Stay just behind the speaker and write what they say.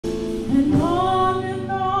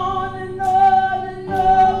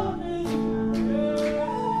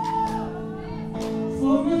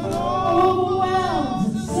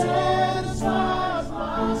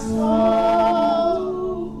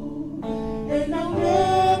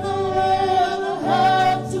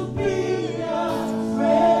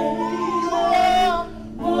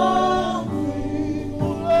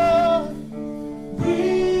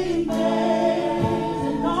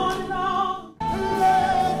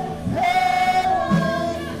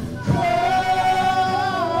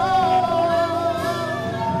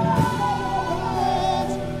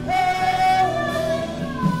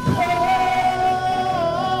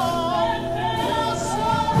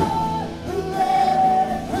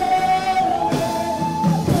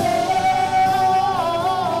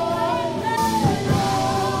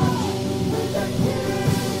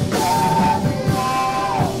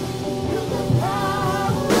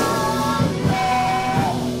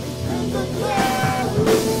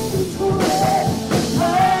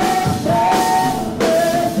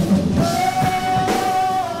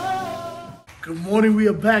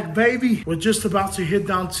are back, baby. We're just about to head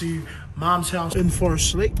down to Mom's house in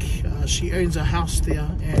Forest Lake. She owns a house there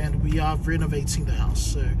and we are renovating the house.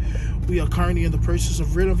 So we are currently in the process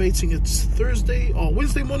of renovating. It's Thursday or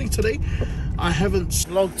Wednesday morning today. I haven't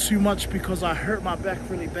vlogged too much because I hurt my back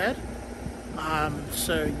really bad.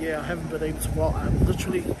 So yeah, I haven't been able to walk. I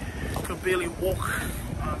literally could barely walk,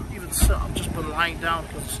 even sit. I've just been lying down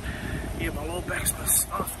because yeah, my lower back's been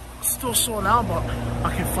still sore now, but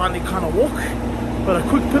I can finally kind of walk. But a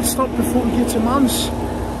quick pit stop before we get to Mum's,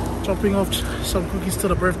 dropping off some cookies to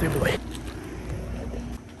the birthday boy.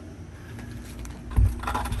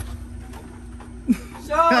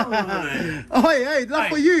 Oh hey, not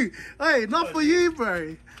for you. Hey, not for you,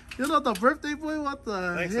 bro. You're not the birthday boy. What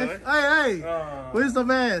the heck? Hey, where's the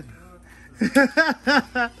man?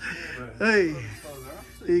 Hey,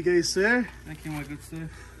 there you go, sir. Thank you, my good sir.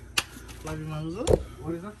 Love you, man.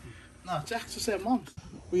 What is that? No, Jack just said Mum's.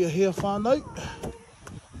 We are here, far out.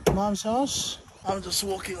 Mum's house. I'm just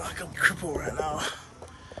walking like a cripple right now.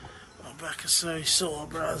 My back is so sore,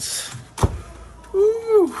 bruds.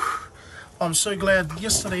 Woo! I'm so glad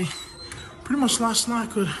yesterday, pretty much last night,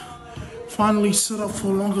 I could finally sit up for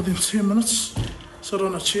longer than 10 minutes, sit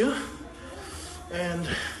on a chair, and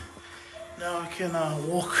now I can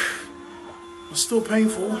walk. It's still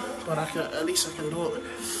painful, but at least I can do it.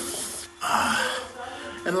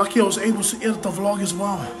 And lucky I was able to edit the vlog as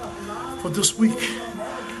well for this week.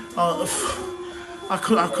 If I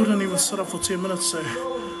couldn't even sit up for 10 minutes, so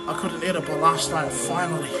I couldn't edit, but last night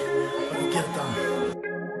finally I could get it done.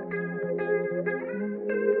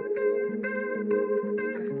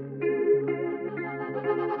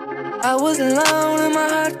 I was alone and my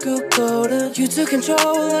heart grew colder. You took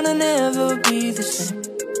control and I'll never be the same.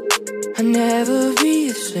 I'll never be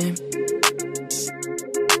the same.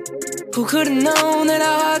 Who could have known that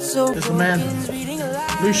our hearts so There's a man.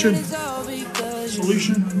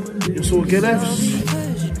 Solution. You saw get F's.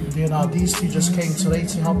 Then these two just came today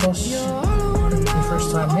to help us. The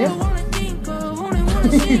first time here.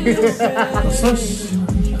 What's this?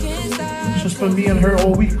 It's just been me and her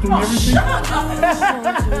all week doing everything.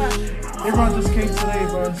 Everyone just came today,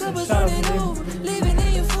 bro. So shout out to them.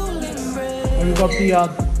 And we got the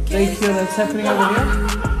daycare that's happening over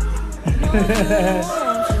here.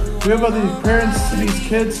 Whoever the parents to these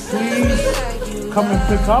kids, please come and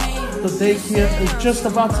pick up. The daycare is just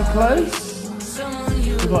about to close.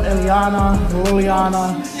 We got Eliana,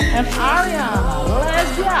 Liliana, and Ariana.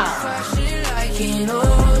 Let's go.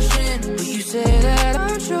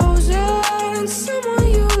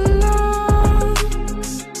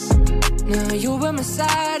 Now you're by my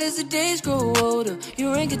side as the days grow older.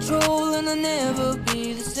 You're in control and I'll never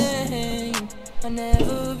be the same. I'll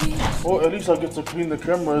never be. Or at least I get to clean the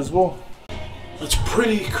camera as well. It's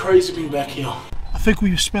pretty crazy being back here. I think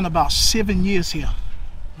we've spent about 7 years here.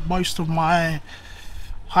 Most of my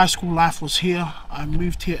high school life was here. I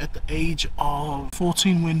moved here at the age of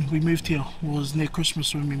 14 when we moved here. It was near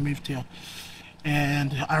Christmas when we moved here.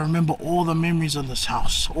 And I remember all the memories of this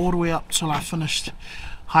house, all the way up till I finished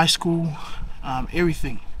high school,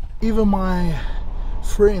 everything. Even my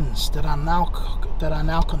friends that I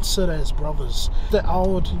now consider as brothers, that I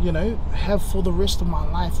would, you know, have for the rest of my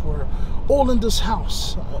life, were all in this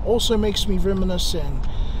house. It also makes me reminisce and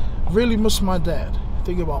really miss my dad.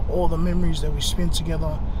 Think about all the memories that we spent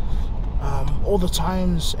together, all the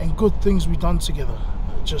times and good things we've done together.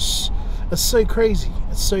 It's so crazy.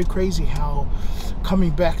 It's so crazy how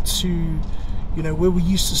coming back to, you know, where we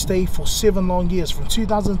used to stay for 7 long years, from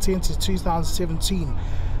 2010 to 2017,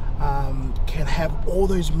 can have all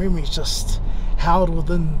those memories just held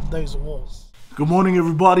within those walls. Good morning,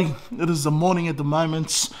 everybody. It is the morning at the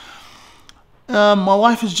moment. My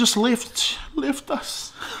wife has just left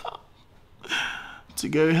us to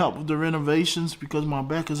go help with the renovations because my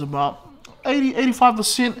back is about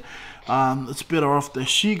 85%. It's better off that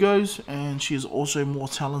she goes, and she is also more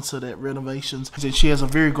talented at renovations, and she has a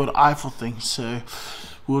very good eye for things. So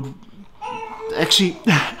would actually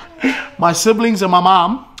my siblings and my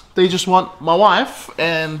mom, they just want my wife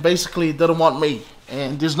and basically didn't want me,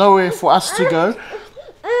 and there's nowhere for us to go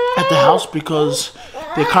at the house because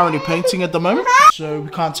they're currently painting at the moment, so we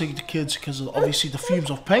can't take the kids because of obviously the fumes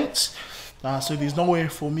of paints. So there's nowhere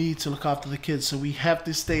for me to look after the kids, so we have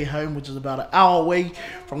to stay home, which is about an hour away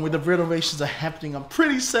from where the renovations are happening. I'm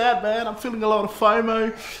pretty sad, man. I'm feeling a lot of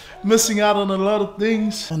FOMO, missing out on a lot of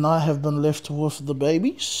things. And I have been left with the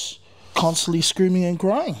babies, constantly screaming and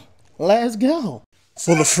crying. Let's go.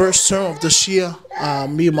 For the first term of this year,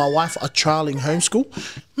 me and my wife are trialing homeschool.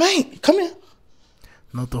 Mate, come here.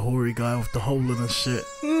 Not the hoary guy with the hole in his shit.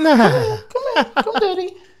 Nah. Come here. Come,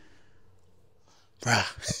 daddy. Bruh.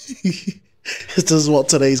 This is what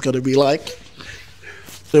today's going to be like.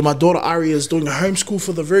 So my daughter Aria is doing homeschool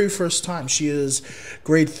for the very first time. She is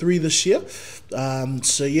grade 3 this year.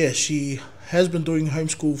 So yeah, she has been doing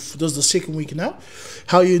homeschool. This is the second week now.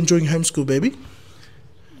 How are you enjoying homeschool, baby?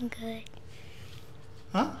 Good.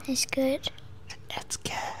 Huh? It's good. That's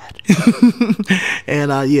good.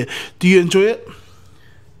 And yeah, do you enjoy it?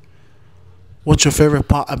 What's your favorite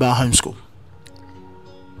part about homeschool?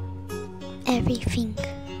 Everything.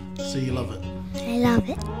 So you love it? I love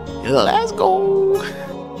it. Yeah, let's go.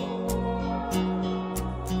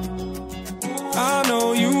 I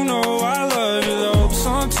know you know I love you though.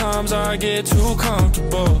 Sometimes I get too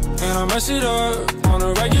comfortable and I mess it up on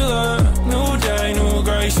a regular. New day, new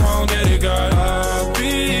grace, won't get it, God. I'll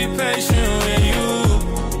be patient with you.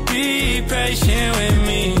 Be patient with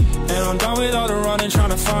me. And I'm done with all the running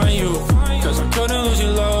trying to find you. Cause I couldn't lose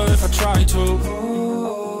your love if I tried to.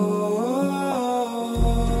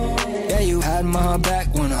 Yeah, you had my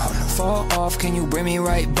back when I fall off. Can you bring me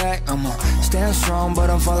right back? I'ma stand strong, but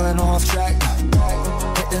I'm falling off track.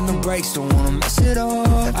 Hitting the brakes, don't wanna mess it up.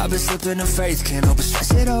 I've been slipping in faith, can't help but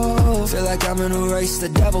stress it off. Feel like I'm in a race, the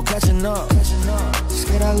devil catching up.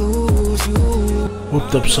 Scared I lose you.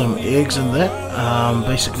 Whipped up some eggs in that.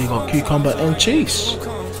 Basically got cucumber and cheese.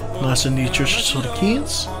 Nice and nutritious for the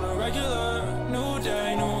kids.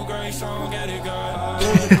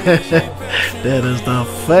 That is the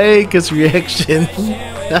fakest reaction.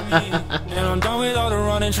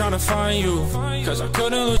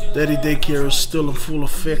 Daddy daycare is still in full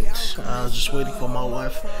effect. Just waiting for my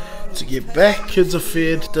wife to get back. Kids are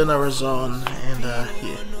fed, dinner is on, and yeah.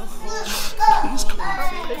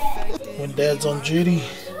 When dad's on duty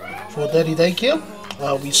for daddy daycare,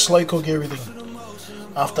 we slow cook everything.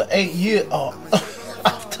 After 8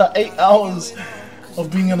 hours of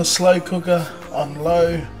being in a slow cooker on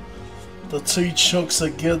low, the 2 chooks are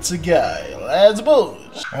good to go. Let's move.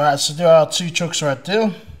 Alright, so there are 2 chooks right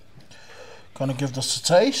there. Gonna give this a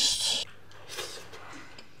taste.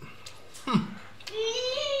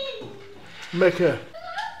 Make her.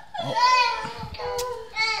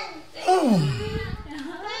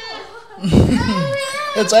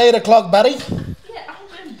 It's 8 o'clock, buddy.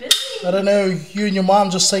 I don't know, you and your mom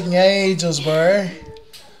just taking ages, bro.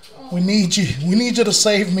 We need you. We need you to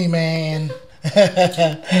save me, man.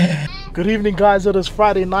 Good evening, guys. It is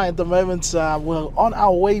Friday night at the moment. We're on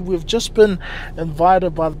our way. We've just been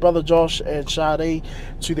invited by Brother Josh and Sade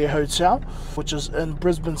to their hotel, which is in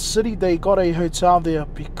Brisbane City. They got a hotel there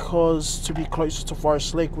because to be closer to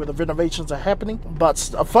Forest Lake where the renovations are happening.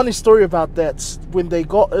 But a funny story about that, when they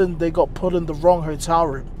got in, they got put in the wrong hotel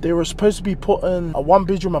room. They were supposed to be put in a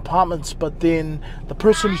 1-bedroom apartment, but then the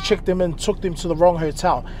person who checked them in took them to the wrong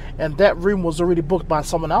hotel, and that room was already booked by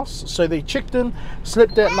someone else. So they checked in,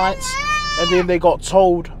 slept that night, and then they got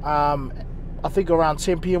told, I think around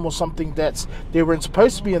 10 p.m. or something, that they weren't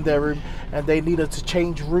supposed to be in their room and they needed to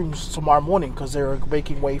change rooms tomorrow morning because they were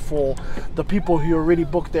making way for the people who already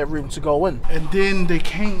booked that room to go in. And then they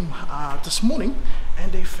came this morning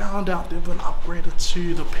and they found out they've been upgraded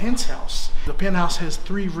to the penthouse. The penthouse has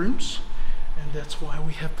 3 rooms, and that's why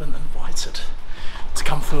we have been invited to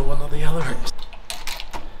come for one of the other rooms.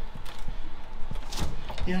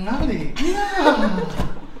 Young Ali, yeah.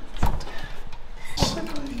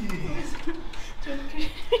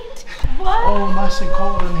 Oh, nice and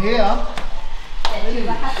cold in here.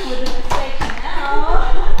 We're happy with the mistake now.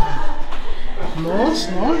 Nice,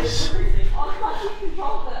 nice.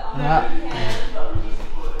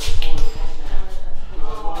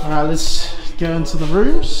 Alright, let's go into the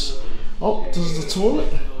rooms. Oh, this is the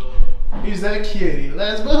toilet. Who's that cutie?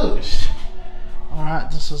 Let's move. Alright,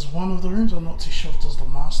 this is one of the rooms. I'm not too sure if this is the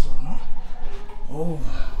master or not. Oh,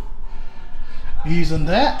 using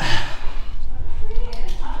that.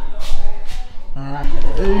 Alright,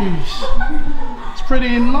 it's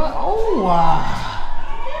pretty nice. Oh, wow.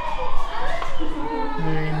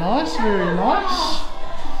 Very nice, very nice.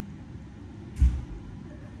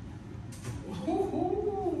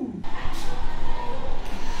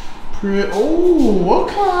 Oh,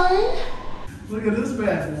 okay. Look at this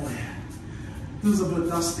bad boy. This is a bit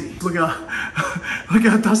dusty. Look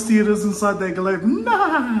how dusty it is inside that globe.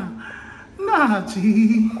 Nah,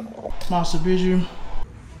 gee. Master bedroom.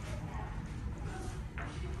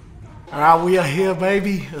 Alright, we are here,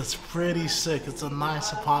 baby. It's pretty sick. It's a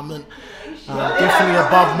nice apartment. Definitely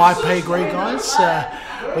above my pay grade, guys.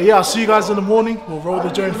 But yeah, I'll see you guys in the morning. We'll roll the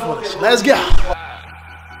drone footage. Let's go.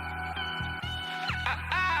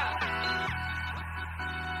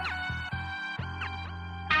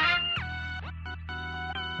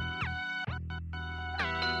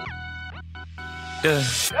 Yeah.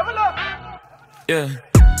 Yeah.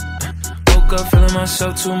 woke up feeling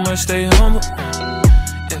myself too much, stay humble.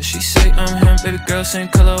 Yeah, she say I'm him, baby girl, same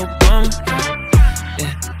color Obama.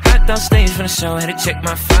 Yeah, got downstairs from the show, had to check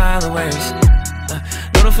my followers.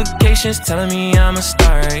 Notifications telling me I'm a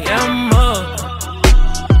star. Yeah, I'm up.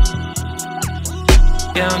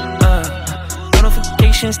 Yeah, I'm up.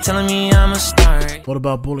 Notifications telling me I'm a star. What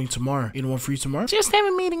about bowling tomorrow? Anyone free tomorrow? Just have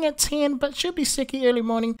a meeting at 10, but should be sicky early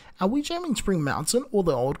morning. Are we jamming Spring Mountain or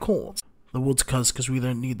the old courts? The woods, cuz we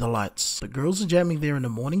don't need the lights. The girls are jamming there in the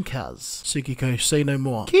morning, cuz. Sukiko, say no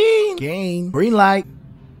more. Keen! Gain! Green light!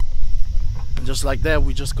 And just like that,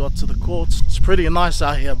 we just got to the courts. It's pretty nice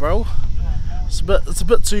out here, bro. It's a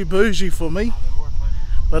bit too bougie for me,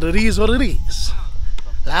 but it is what it is.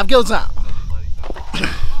 Life goes on.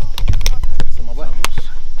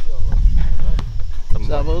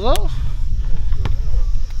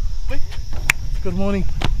 Good morning.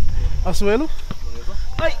 Asuelo.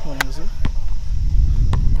 Hi.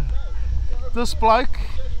 This bloke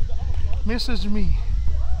messaged me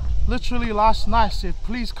literally last night, said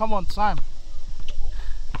please come on time.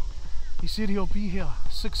 He said he'll be here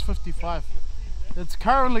 6:55. It's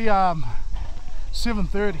currently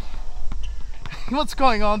 7:30. What's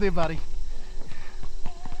going on there, buddy?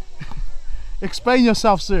 Explain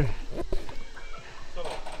yourself, sir. You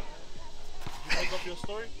made up your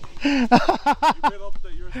story? You made up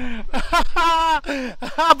that you're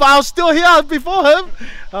But I was still here before him.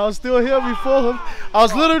 I was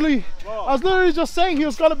literally just saying he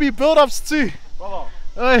was gonna be build-ups too.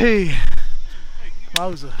 Hey,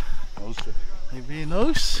 Mauser. Hey, very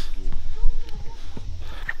nice.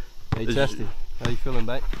 Hey Chesty, how you feeling,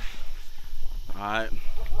 mate? Alright,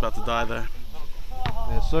 about to die there.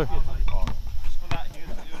 Yes, sir.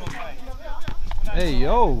 Hey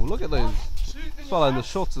yo, look at those. This fella in the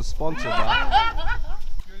shorts is sponsored by.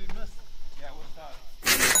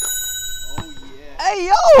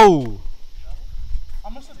 Hey yo!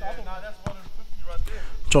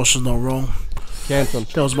 Josh is not wrong. Canton.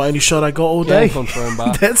 That was my only shot I got all day. Confirm,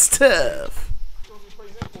 bar. That's tough.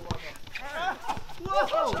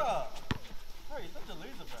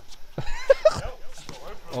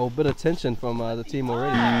 Oh, bit of tension from the team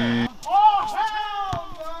already. Oh, hell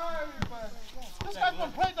no! This guy's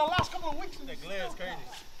been playing the last couple of weeks. The glare is crazy.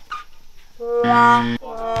 There's a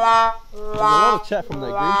lot of chat from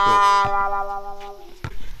that green shirt.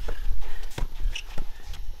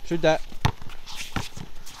 Shoot that.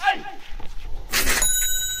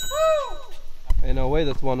 Hey, no way,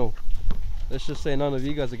 that's 1-0. Let's just say none of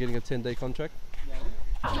you guys are getting a 10-day contract.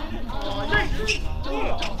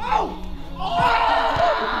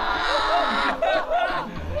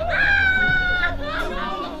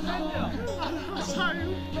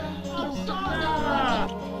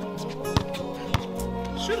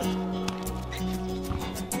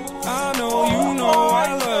 I know you know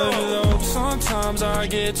I love you though. Sometimes I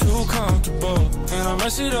get too comfortable and I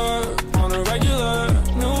mess it up on a regular.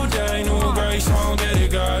 New day, new grace, don't get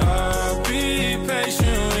it, God. I'll be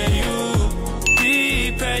patient with you,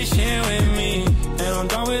 be patient with me. And I'm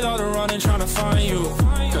done with all the running trying to find you,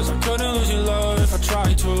 cause I couldn't lose your love if I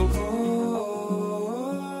tried to.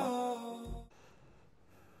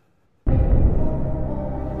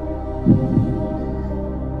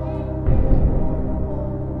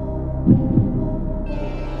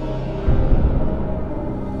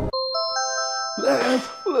 Let's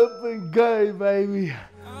flipping go, baby.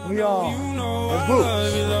 We are. You know I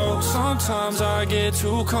love you though. Sometimes I get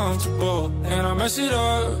too comfortable and I mess it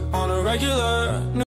up on a regular.